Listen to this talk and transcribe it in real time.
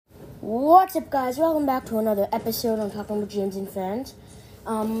What's up, guys? Welcome back to another episode on Talking with James and Friends.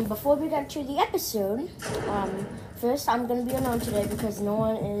 Before we get to the episode, first I'm going to be alone today because no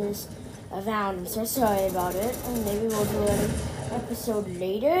one is around. I'm so sorry about it. And maybe we'll do an episode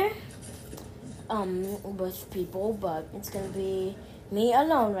later with people, but it's going to be me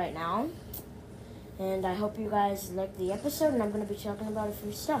alone right now. And I hope you guys like the episode, and I'm going to be talking about a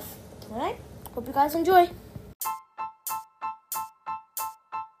few stuff. Alright? Hope you guys enjoy.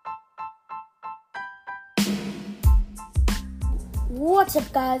 What's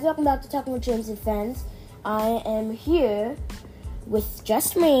up, guys? Welcome back to Talking with James and Friends. I am here with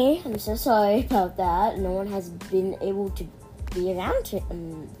just me. I'm so sorry about that. No one has been able to be around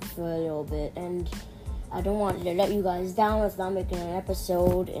for a little bit, and I don't want to let you guys down with not making an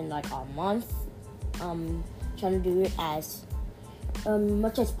episode in like a month. Trying to do it as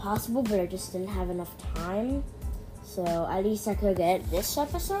much as possible, but I just didn't have enough time. So at least I could get this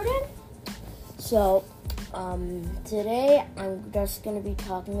episode in. So today I'm just going to be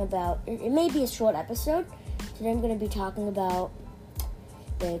talking about, it may be a short episode. Today I'm going to be talking about,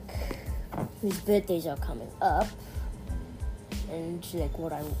 like, whose birthdays are coming up, and,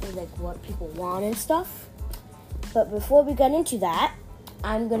 what people want and stuff. But before we get into that,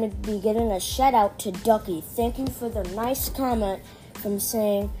 I'm going to be giving a shout out to Ducky. Thank you for the nice comment from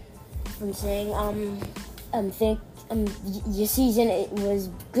saying, your season, it was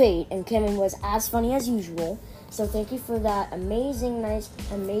great, and Kevin was as funny as usual. So thank you for that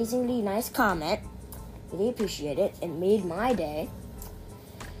amazingly nice comment. Really appreciate it. It made my day.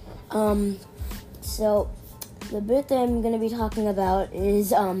 So the birthday I'm gonna be talking about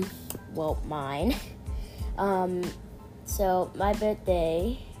is mine. So my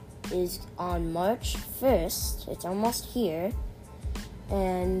birthday is on March 1st. It's almost here,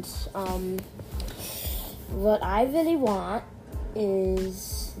 and what I really want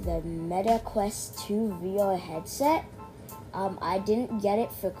is the Meta Quest 2 VR headset. I didn't get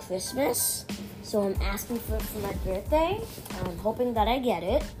it for Christmas, so I'm asking for it for my birthday. I'm hoping that I get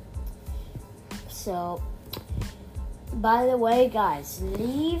it. So, by the way, guys,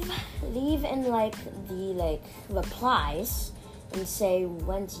 leave in the replies and say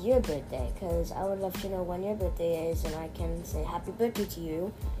when's your birthday, because I would love to know when your birthday is, and I can say happy birthday to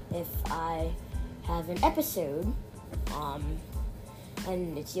you if I have an episode,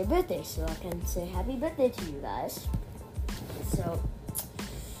 and it's your birthday, so I can say happy birthday to you guys. So,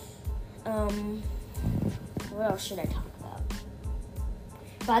 what else should I talk about?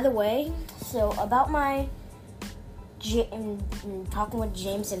 By the way, so about my Talking with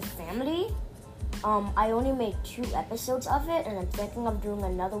James and Family, I only made 2 episodes of it, and I'm thinking of doing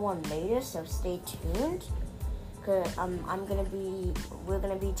another one later, so stay tuned. Cause we're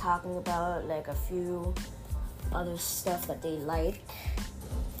gonna be talking about like a few other stuff that they like,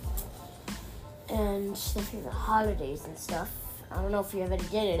 and stuff for the holidays and stuff. I don't know if we already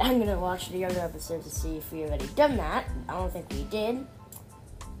did it. I'm gonna watch the other episodes to see if we already done that. I don't think we did.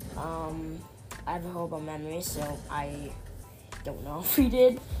 I have a horrible memory, so I don't know if we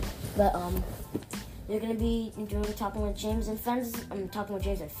did. But they're gonna be doing Talking with James and Friends. I'm Talking with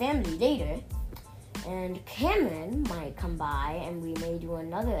James and Family later. And Cameron might come by, and we may do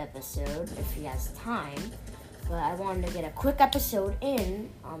another episode if he has time. But I wanted to get a quick episode in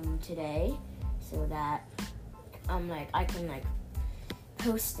today, so that I can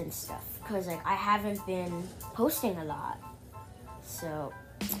post and stuff, because I haven't been posting a lot. So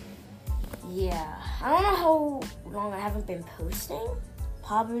yeah, I don't know how long I haven't been posting.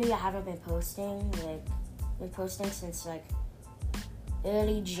 Probably I haven't been posting since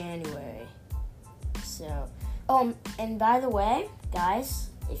early January. So, and by the way, guys,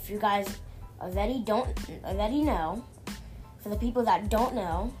 if you guys already know, for the people that don't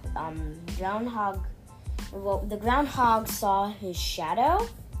know, the groundhog saw his shadow,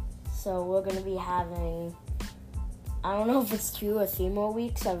 so we're going to be having, I don't know if it's 2 or 3 more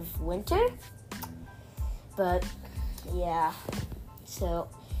weeks of winter, but, yeah, so,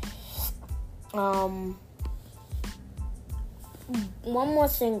 one more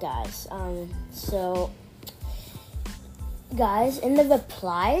thing, guys. So, guys, in the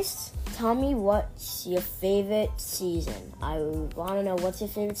replies, tell me what's your favorite season. I want to know what's your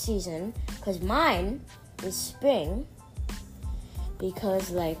favorite season, because mine is spring,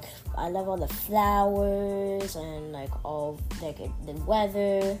 because I love all the flowers and all the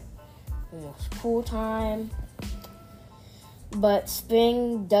weather, and it's cool time. But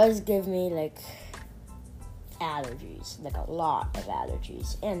spring does give me allergies, a lot of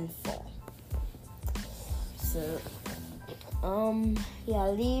allergies, and fall. So, yeah,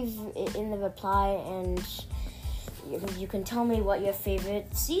 leave it in the reply, and you can tell me what your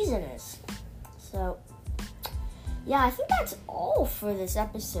favorite season is. So, yeah, I think that's all for this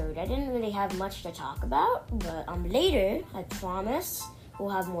episode. I didn't really have much to talk about, but later, I promise, we'll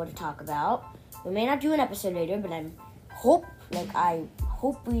have more to talk about. We may not do an episode later, but I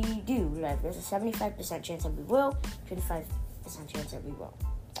hope we do. Like, there's a 75% chance that we will, 25% chance that we will.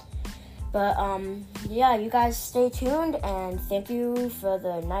 But, yeah, you guys stay tuned, and thank you for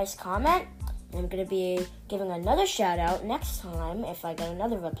the nice comment. I'm going to be giving another shout-out next time if I get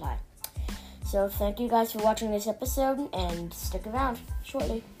another reply. So thank you guys for watching this episode, and stick around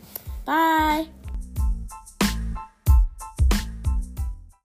shortly. Bye!